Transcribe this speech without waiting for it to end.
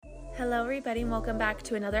Hello everybody and welcome back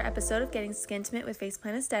to another episode of Getting Skintimate with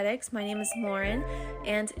Faceplant Aesthetics. My name is Lauren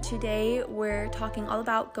and today we're talking all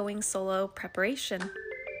about going solo preparation.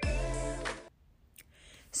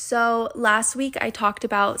 So last week I talked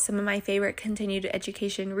about some of my favorite continued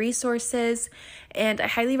education resources, and I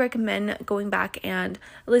highly recommend going back and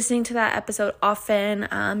listening to that episode often,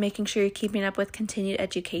 making sure you're keeping up with continued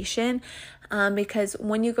education, because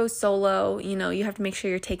when you go solo, you have to make sure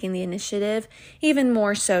you're taking the initiative even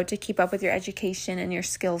more so to keep up with your education and your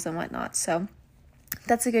skills and whatnot. So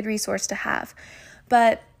that's a good resource to have.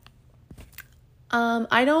 But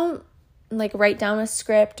I don't write down a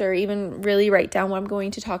script or even really write down what I'm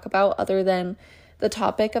going to talk about other than the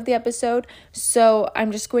topic of the episode. So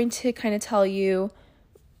I'm just going to kind of tell you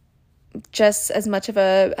just as much of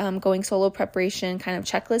a going solo preparation kind of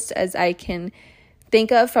checklist as I can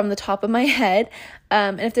think of from the top of my head.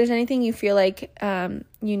 And if there's anything you feel like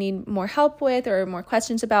you need more help with or more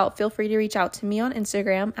questions about, feel free to reach out to me on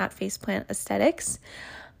Instagram at Faceplant Aesthetics.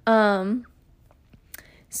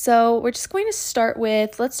 So we're just going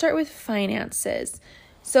to let's start with finances.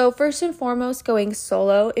 So first and foremost, going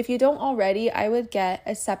solo, if you don't already, I would get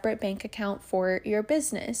a separate bank account for your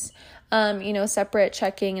business, separate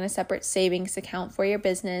checking and a separate savings account for your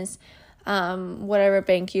business. Whatever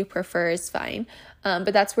bank you prefer is fine.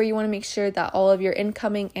 But that's where you want to make sure that all of your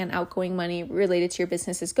incoming and outgoing money related to your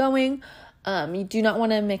business is going. You do not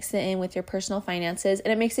want to mix it in with your personal finances,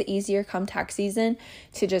 and it makes it easier come tax season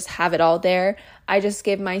to just have it all there. I just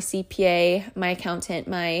give my CPA, my accountant,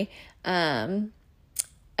 my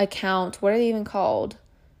account, what are they even called?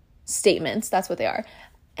 Statements, that's what they are.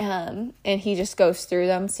 And he just goes through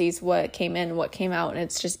them, sees what came in, what came out, and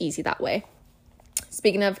it's just easy that way.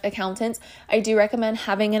 Speaking of accountants, I do recommend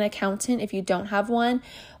having an accountant if you don't have one.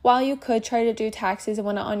 While you could try to do taxes and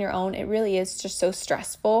whatnot on your own, it really is just so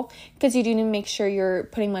stressful because you do need to make sure you're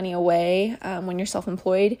putting money away when you're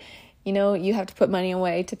self-employed. You have to put money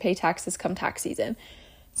away to pay taxes come tax season.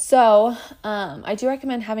 So I do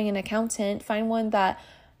recommend having an accountant. Find one that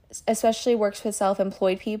especially works with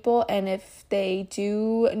self-employed people, and if they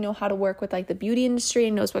do know how to work with the beauty industry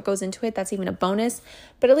and knows what goes into it, that's even a bonus.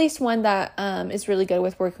 But at least one that is really good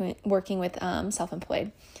with working with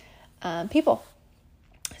self-employed people.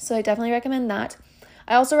 So I definitely recommend that.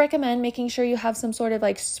 I also recommend making sure you have some sort of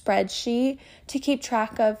spreadsheet to keep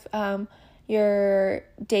track of your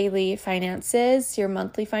daily finances, your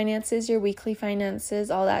monthly finances, your weekly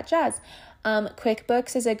finances, all that jazz.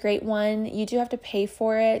 QuickBooks is a great one. You do have to pay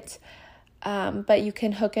for it, but you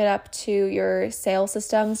can hook it up to your sales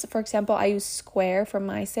systems. For example, I use Square for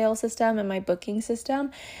my sales system and my booking system,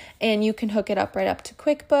 and you can hook it up right up to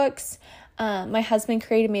QuickBooks. My husband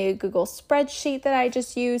created me a Google spreadsheet that I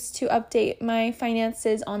just use to update my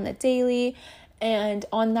finances on the daily, and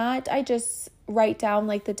on that, I just write down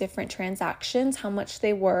the different transactions, how much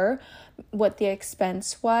they were, what the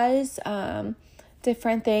expense was,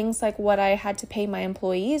 different things like what I had to pay my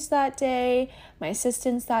employees that day, my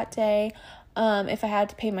assistants that day, if I had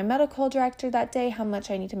to pay my medical director that day, how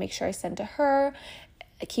much I need to make sure I send to her,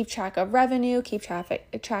 keep track of revenue, keep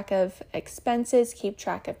track of expenses, keep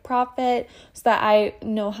track of profit, so that I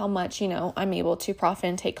know how much, I'm able to profit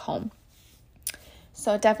and take home.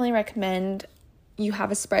 So I definitely recommend you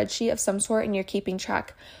have a spreadsheet of some sort and you're keeping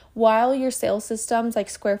track. While your sales systems like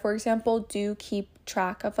Square, for example, do keep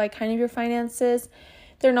track of kind of your finances,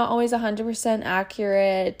 they're not always 100%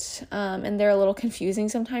 accurate, and they're a little confusing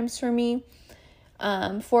sometimes for me.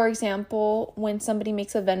 For example, when somebody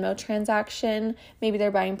makes a Venmo transaction, maybe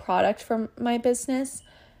they're buying product from my business,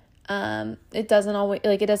 it doesn't always,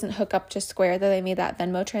 it doesn't hook up to Square that they made that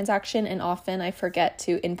Venmo transaction, and often I forget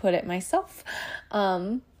to input it myself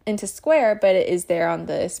into Square, but it is there on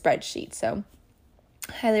the spreadsheet. So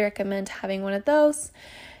highly recommend having one of those.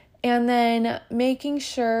 And then making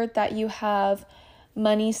sure that you have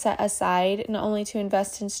money set aside, not only to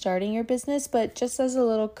invest in starting your business, but just as a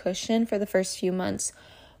little cushion for the first few months.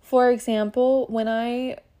 For example, when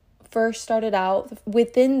I first started out,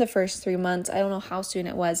 within the first 3 months, I don't know how soon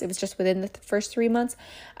it was just within the first 3 months,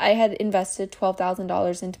 I had invested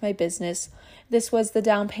 $12,000 into my business. This was the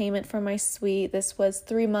down payment for my suite. This was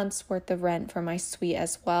 3 months worth of rent for my suite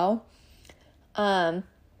as well. I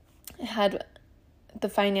had the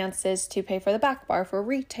finances to pay for the back bar, for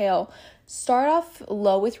retail. Start off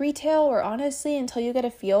low with retail, or honestly, until you get a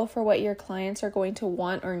feel for what your clients are going to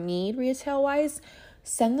want or need retail wise,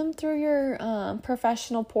 send them through your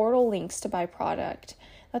professional portal links to buy product.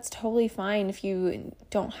 That's totally fine if you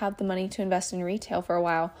don't have the money to invest in retail for a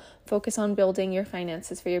while. Focus on building your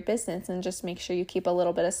finances for your business and just make sure you keep a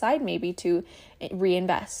little bit aside maybe to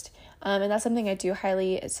reinvest. And that's something I do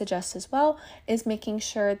highly suggest as well, is making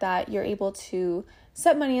sure that you're able to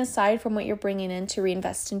set money aside from what you're bringing in to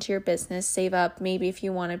reinvest into your business, save up, maybe if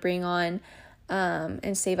you want to bring on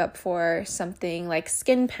and save up for something like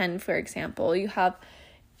Skin Pen, for example,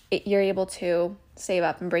 you're able to save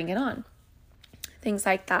up and bring it on, things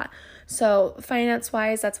like that. So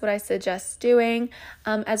finance-wise, that's what I suggest doing,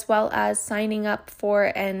 as well as signing up for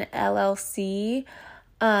an LLC.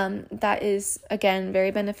 That is, again,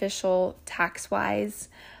 very beneficial tax-wise,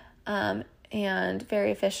 and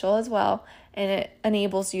very official as well. And it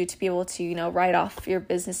enables you to be able to, write off your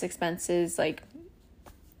business expenses, like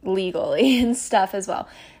legally and stuff as well.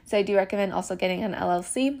 So I do recommend also getting an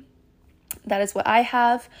LLC. That is what I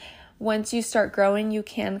have. Once you start growing, you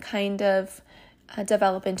can kind of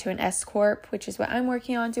develop into an S Corp, which is what I'm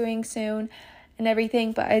working on doing soon and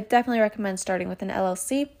everything. But I definitely recommend starting with an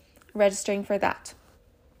LLC, registering for that.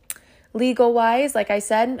 Legal wise, like I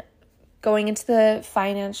said, going into the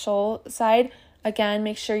financial side, again,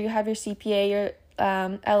 make sure you have your CPA, your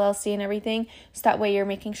LLC and everything. So that way you're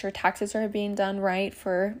making sure taxes are being done right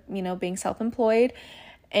for, being self-employed,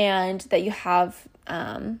 and that you have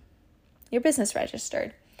your business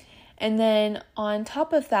registered. And then on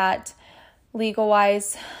top of that, legal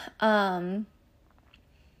wise, you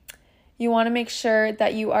want to make sure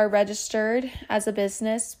that you are registered as a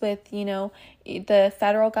business with, the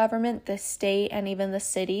federal government, the state, and even the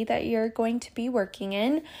city that you're going to be working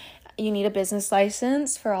in. You need a business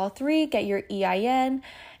license for all three. Get your EIN.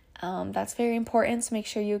 That's very important, so make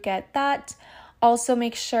sure you get that. Also,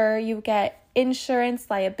 make sure you get insurance,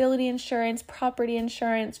 liability insurance, property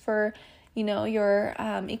insurance for, your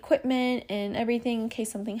equipment and everything in case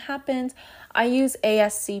something happens. I use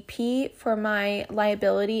ASCP for my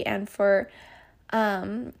liability and for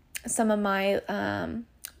some of my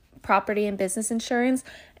property and business insurance.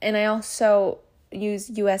 And I also use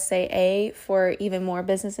USAA for even more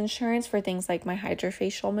business insurance for things like my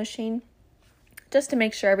hydrofacial machine, just to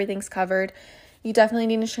make sure everything's covered. You definitely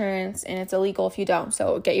need insurance, and it's illegal if you don't.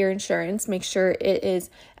 So get your insurance. Make sure it is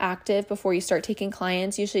active before you start taking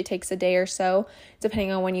clients. Usually takes a day or so,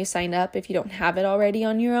 depending on when you sign up, if you don't have it already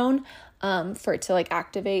on your own, for it to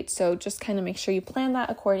activate. So just kind of make sure you plan that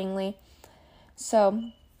accordingly. So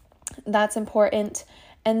that's important.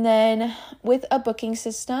 And then with a booking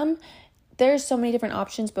system, there's so many different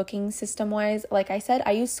options booking system wise. Like I said,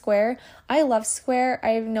 I use Square. I love Square.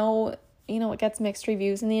 I know, it gets mixed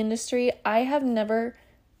reviews in the industry. I have never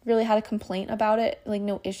really had a complaint about it,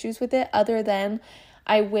 no issues with it, other than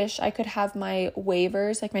I wish I could have my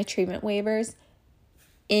waivers, my treatment waivers,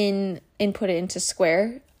 input it into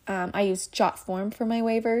Square. I use JotForm for my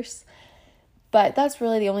waivers, but that's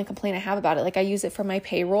really the only complaint I have about it. I use it for my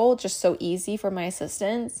payroll, just so easy for my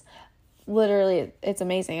assistants. Literally, it's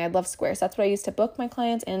amazing. I love Square. So that's what I use to book my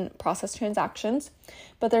clients and process transactions.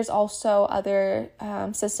 But there's also other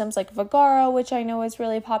systems like Vagaro, which I know is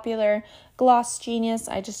really popular. Gloss Genius,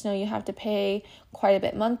 I just know you have to pay quite a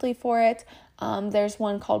bit monthly for it. There's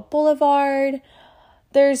one called Boulevard.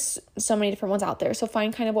 There's so many different ones out there. So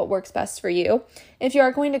find kind of what works best for you. If you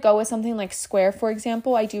are going to go with something like Square, for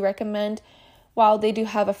example, I do recommend, while they do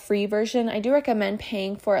have a free version, I do recommend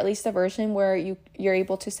paying for at least a version where you're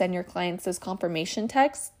able to send your clients those confirmation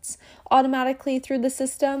texts automatically through the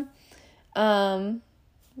system.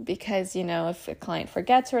 Because, if a client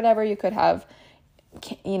forgets or whatever, you could have,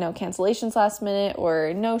 cancellations last minute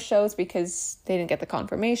or no shows because they didn't get the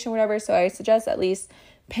confirmation, whatever. So I suggest at least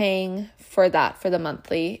paying for that for the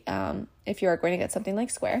monthly, if you are going to get something like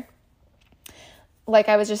Square. Like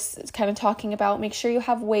I was just kind of talking about, make sure you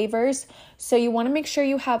have waivers. So you want to make sure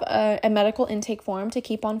you have a medical intake form to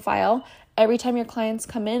keep on file. Every time your clients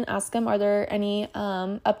come in, ask them, are there any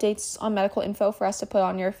updates on medical info for us to put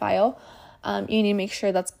on your file? You need to make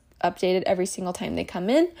sure that's updated every single time they come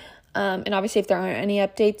in. And obviously if there aren't any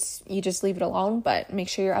updates, you just leave it alone, but make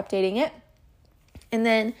sure you're updating it. And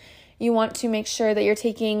then you want to make sure that you're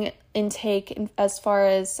taking intake as far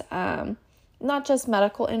as not just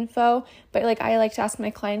medical info, but I like to ask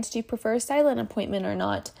my clients, do you prefer a silent appointment or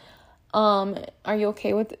not? Are you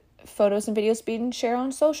okay with photos and videos being shared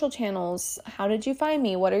on social channels? How did you find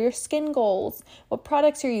me? What are your skin goals? What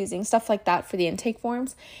products you're using? Stuff like that for the intake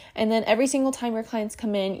forms. And then every single time your clients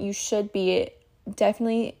come in, you should be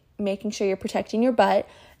definitely making sure you're protecting your butt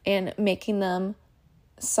and making them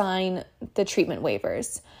sign the treatment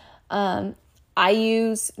waivers. I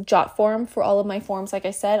use JotForm for all of my forms. Like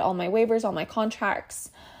I said, all my waivers, all my contracts,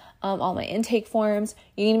 all my intake forms.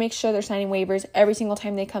 You need to make sure they're signing waivers every single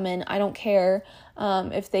time they come in. I don't care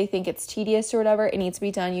if they think it's tedious or whatever. It needs to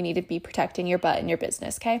be done. You need to be protecting your butt and your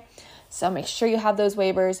business, okay? So make sure you have those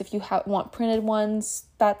waivers. If you want printed ones,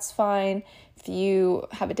 that's fine. If you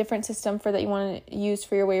have a different system that you want to use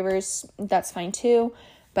for your waivers, that's fine too.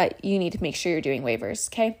 But you need to make sure you're doing waivers,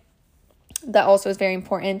 okay? That also is very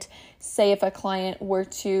important. Say if a client were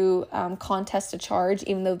to contest a charge,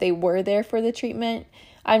 even though they were there for the treatment.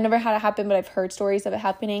 I've never had it happen, but I've heard stories of it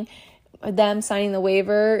happening. Them signing the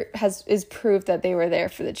waiver is proof that they were there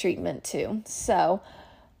for the treatment too. So,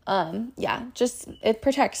 just it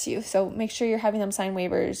protects you. So make sure you're having them sign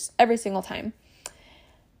waivers every single time.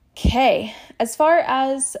 Okay, as far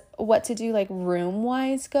as what to do like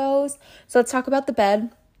room-wise goes, so let's talk about the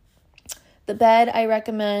bed. The bed, I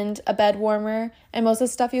recommend a bed warmer, and most of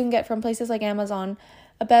the stuff you can get from places like Amazon.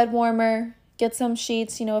 A bed warmer, get some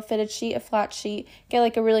sheets, a fitted sheet, a flat sheet, get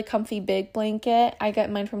like a really comfy big blanket. I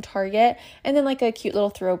get mine from Target, and then like a cute little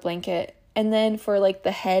throw blanket. And then for like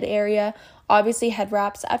the head area, obviously head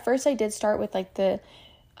wraps. At first I did start with like the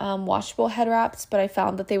washable head wraps, but I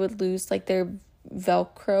found that they would lose like their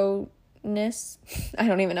Velcro-ness. I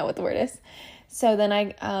don't even know what the word is. So then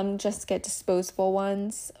I just get disposable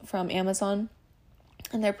ones from Amazon,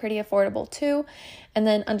 and they're pretty affordable too. And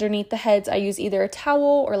then underneath the heads, I use either a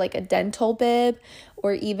towel or like a dental bib,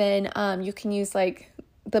 or even you can use like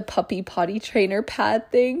the puppy potty trainer pad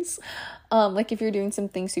things. Like if you're doing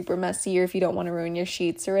something super messy, or if you don't want to ruin your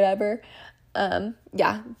sheets or whatever.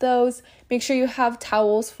 Those. Make sure you have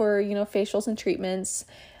towels for, facials and treatments.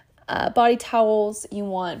 Body towels, you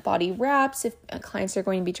want body wraps if clients are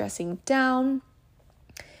going to be dressing down.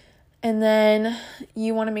 And then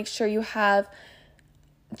you want to make sure you have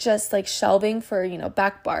just like shelving for,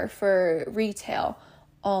 back bar, for retail,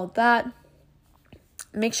 all that.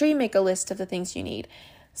 Make sure you make a list of the things you need.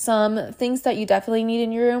 Some things that you definitely need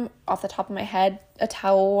in your room, off the top of my head: a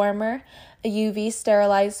towel warmer, a UV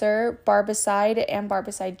sterilizer, Barbicide and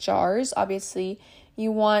Barbicide jars. Obviously, you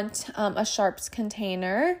want a Sharps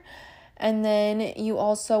container. And then you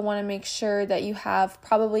also want to make sure that you have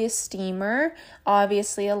probably a steamer,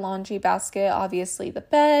 obviously a laundry basket, obviously the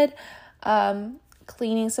bed,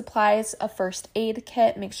 cleaning supplies, a first aid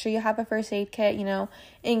kit. Make sure you have a first aid kit,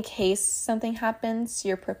 in case something happens,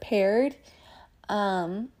 you're prepared.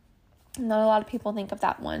 Not a lot of people think of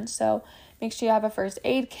that one. So make sure you have a first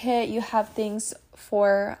aid kit. You have things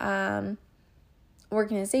for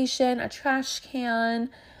organization, a trash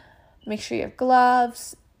can. Make sure you have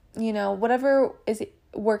gloves. Whatever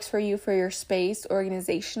works for you for your space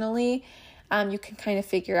organizationally, you can kind of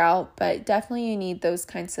figure out, but definitely you need those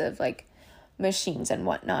kinds of like machines and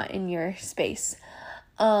whatnot in your space.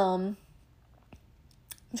 I'm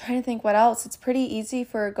trying to think what else. It's pretty easy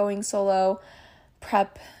for going solo.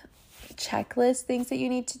 Prep checklist, things that you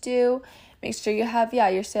need to do. Make sure you have,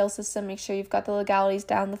 your sales system. Make sure you've got the legalities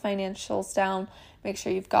down, the financials down. Make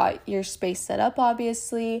sure you've got your space set up,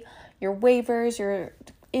 obviously, your waivers, your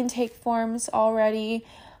intake forms already.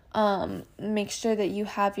 Make sure that you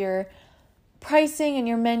have your pricing and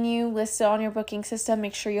your menu listed on your booking system.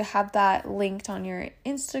 Make sure you have that linked on your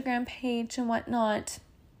Instagram page and whatnot.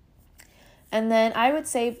 And then I would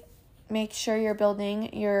say make sure you're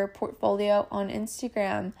building your portfolio on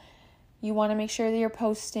Instagram. You want to make sure that you're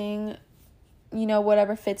posting,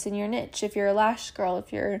 whatever fits in your niche. If you're a lash girl,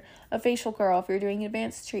 if you're a facial girl, if you're doing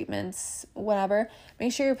advanced treatments, whatever,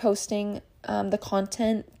 make sure you're posting the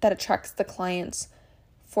content that attracts the clients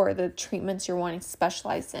for the treatments you're wanting to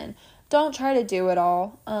specialize in. Don't try to do it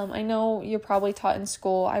all. I know you're probably taught in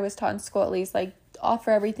school. I was taught in school at least, like,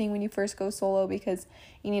 offer everything when you first go solo because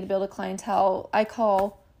you need to build a clientele. I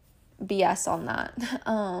call BS on that.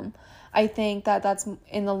 I think that's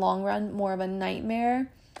in the long run more of a nightmare,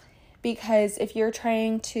 because if you're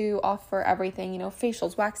trying to offer everything,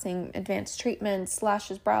 facials, waxing, advanced treatments,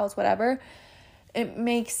 lashes, brows, whatever, it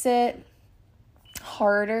makes it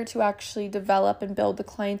harder to actually develop and build the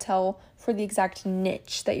clientele for the exact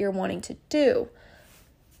niche that you're wanting to do.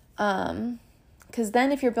 Because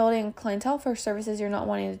then if you're building clientele for services you're not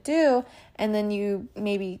wanting to do, and then you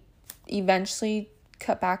maybe eventually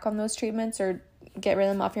cut back on those treatments or get rid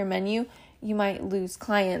of them off your menu, you might lose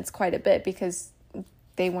clients quite a bit because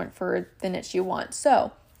they weren't for the niche you want.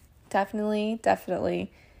 So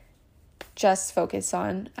definitely just focus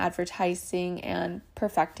on advertising and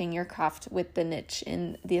perfecting your craft with the niche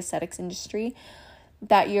in the aesthetics industry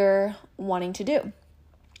that you're wanting to do.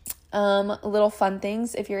 Little fun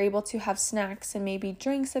things, if you're able to have snacks and maybe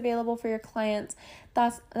drinks available for your clients,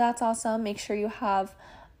 that's awesome. Make sure you have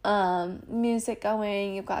music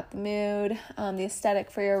going, you've got the mood, the aesthetic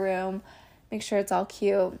for your room. Make sure it's all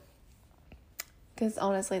cute, because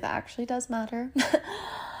honestly that actually does matter.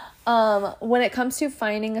 When it comes to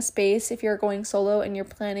finding a space, if you're going solo and you're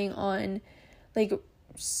planning on like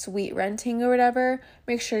suite renting or whatever,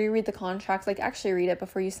 make sure you read the contract. Like, actually read it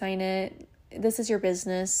before you sign it. This is your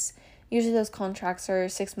business. Usually those contracts are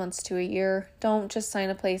 6 months to a year. Don't just sign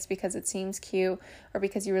a place because it seems cute or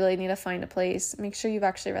because you really need to find a place. Make sure you've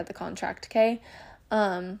actually read the contract, okay?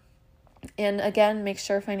 And again, make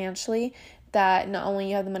sure financially that not only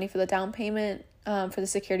you have the money for the down payment, for the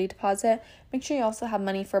security deposit, make sure you also have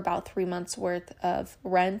money for about 3 months worth of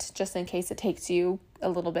rent, just in case it takes you a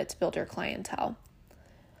little bit to build your clientele.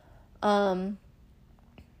 Yeah,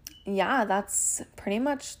 that's pretty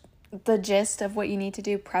much the gist of what you need to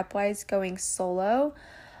do prep-wise going solo,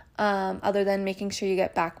 other than making sure you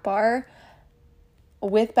get back bar.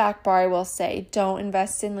 With back bar, I will say, don't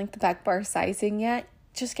invest in like the back bar sizing yet.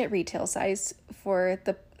 Just get retail size for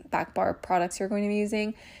the back bar products you're going to be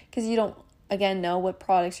using, because you don't, again, know what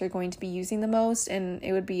products you're going to be using the most, and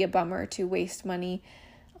it would be a bummer to waste money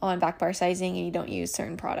on back bar sizing and you don't use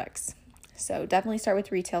certain products. So definitely start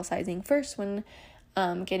with retail sizing first when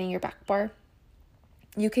getting your back bar.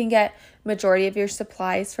 You can get majority of your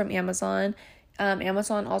supplies from Amazon.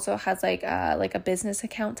 Amazon also has like a business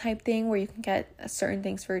account type thing where you can get certain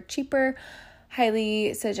things for cheaper.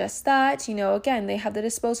 Highly suggest that. Again, they have the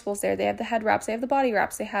disposables there. They have the head wraps. They have the body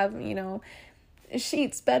wraps. They have,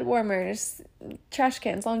 sheets, bed warmers, trash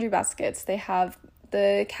cans, laundry baskets. They have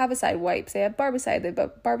the Cavicide wipes. They have Barbicide. They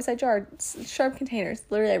have Barbicide jars, Sharp containers,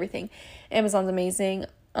 literally everything. Amazon's amazing.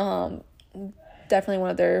 Definitely one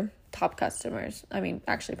of their top customers. I mean,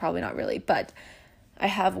 actually, probably not really, but I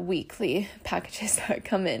have weekly packages that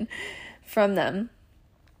come in from them.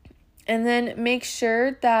 And then make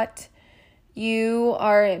sure that you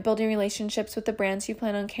are building relationships with the brands you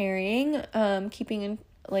plan on carrying, keeping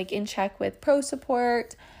in check with pro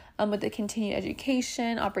support, with the continued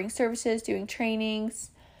education, offering services, doing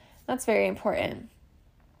trainings. That's very important.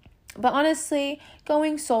 But honestly,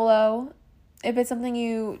 going solo, if it's something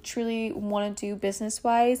you truly want to do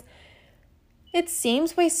business-wise, it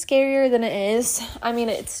seems way scarier than it is. I mean,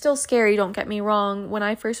 it's still scary, don't get me wrong. When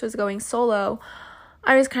I first was going solo,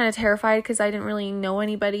 I was kind of terrified because I didn't really know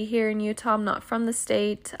anybody here in Utah. I'm not from the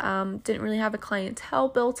state. Didn't really have a clientele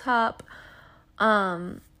built up.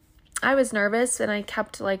 I was nervous, and I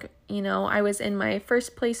kept I was in my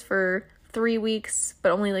first place for 3 weeks,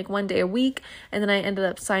 but only like 1 day a week. And then I ended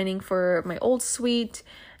up signing for my old suite,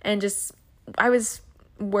 and I was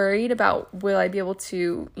worried about, will I be able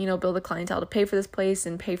to, build a clientele to pay for this place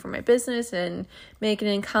and pay for my business and make an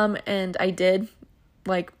income. And I did,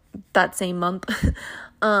 like, that same month.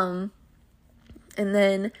 And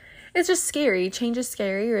then it's just scary. Change is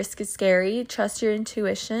scary. Risk is scary. Trust your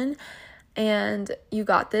intuition. And you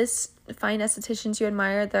got this. Find estheticians you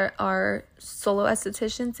admire that are solo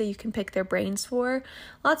estheticians that you can pick their brains for.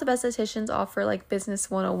 Lots of estheticians offer like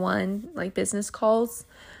business 101, like business calls,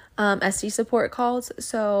 SD support calls.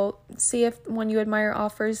 So see if one you admire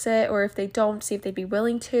offers it, or if they don't, see if they'd be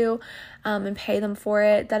willing to, and pay them for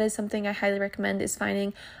it. That is something I highly recommend, is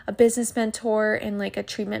finding a business mentor and like a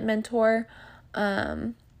treatment mentor.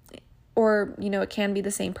 Or, it can be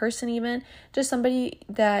the same person even. Just somebody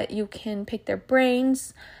that you can pick their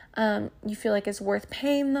brains, you feel like is worth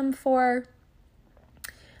paying them for.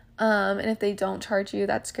 And if they don't charge you,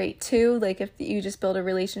 that's great too. Like if you just build a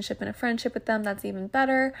relationship and a friendship with them, that's even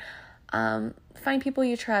better. Find people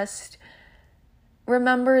you trust.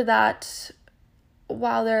 Remember that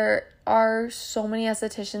while there are so many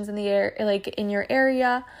estheticians in the in your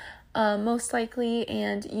area, most likely,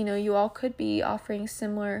 and you all could be offering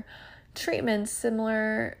similar treatments,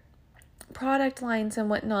 similar product lines and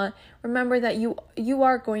whatnot. Remember that you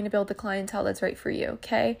are going to build the clientele that's right for you,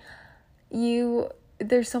 okay?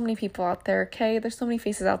 There's so many people out there, okay? There's so many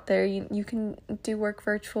faces out there. You can do work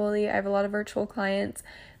virtually. I have a lot of virtual clients.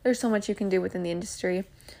 There's so much you can do within the industry.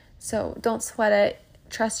 So don't sweat it.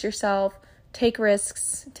 Trust yourself. Take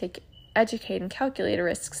risks. Educate and calculate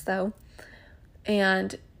risks, though.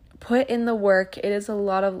 And put in the work. It is a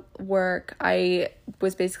lot of work. I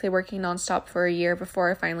was basically working nonstop for a year before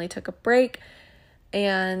I finally took a break.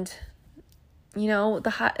 And,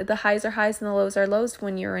 the highs are highs and the lows are lows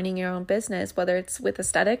when you're running your own business, whether it's with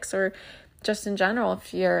aesthetics or just in general,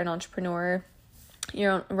 if you're an entrepreneur,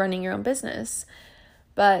 you're running your own business.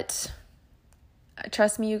 But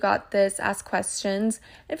trust me, you got this. Ask questions.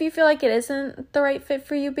 If you feel like it isn't the right fit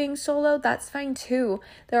for you being solo, that's fine too.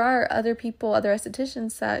 There are other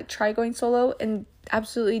estheticians that try going solo and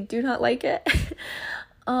absolutely do not like it.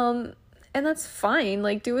 And that's fine.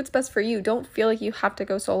 Like, do what's best for you. Don't feel like you have to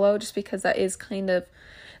go solo just because that is kind of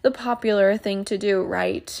the popular thing to do,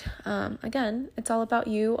 right? Again, it's all about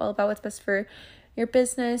you, all about what's best for your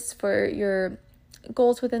business, for your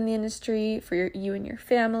goals within the industry, for you and your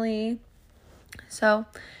family. So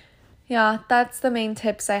yeah, that's the main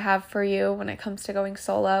tips I have for you when it comes to going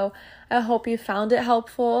solo. I hope you found it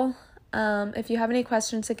helpful. If you have any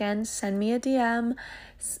questions, again, send me a DM,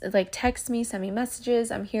 text me, send me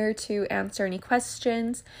messages. I'm here to answer any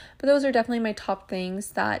questions. But those are definitely my top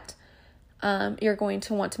things that you're going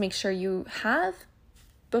to want to make sure you have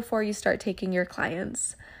before you start taking your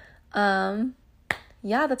clients.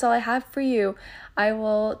 Yeah, that's all I have for you. I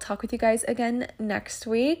will talk with you guys again next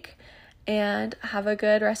week, and have a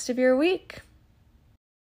good rest of your week.